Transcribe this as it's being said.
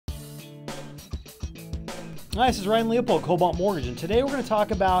Hi, this is Ryan Leopold, Cobalt Mortgage, and today we're going to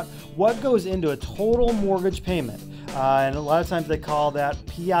talk about what goes into a total mortgage payment. And a lot of times they call that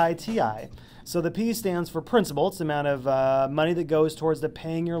PITI. So the P stands for principal. It's the amount of money that goes towards the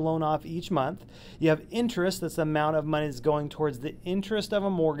paying your loan off each month. You have interest. That's the amount of money that's going towards the interest of a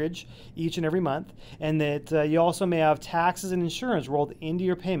mortgage each and every month. And that you also may have taxes and insurance rolled into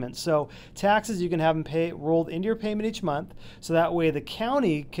your payment. So taxes, you can have them rolled into your payment each month. So that way the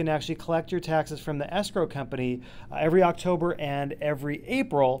county can actually collect your taxes from the escrow company every October and every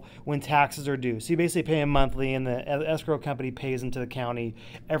April when taxes are due. So you basically pay them monthly, and the escrow company pays them to the county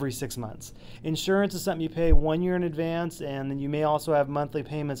every 6 months. Insurance is something you pay 1 year in advance, and then you may also have monthly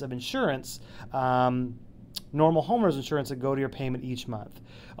payments of insurance, normal homeowners insurance, that go to your payment each month.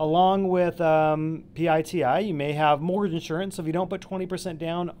 Along with PITI, you may have mortgage insurance. So if you don't put 20%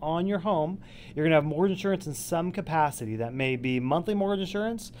 down on your home, you're going to have mortgage insurance in some capacity. That may be monthly mortgage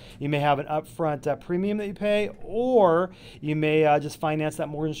insurance. You may have an upfront premium that you pay, or you may just finance that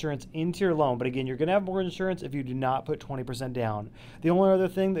mortgage insurance into your loan. But again, you're going to have mortgage insurance if you do not put 20% down. The only other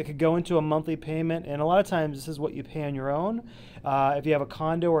thing that could go into a monthly payment, and a lot of times this is what you pay on your own, if you have a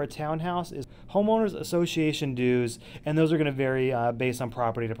condo or a townhouse, is homeowners association dues, and those are going to vary based on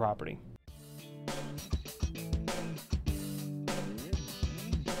property to property.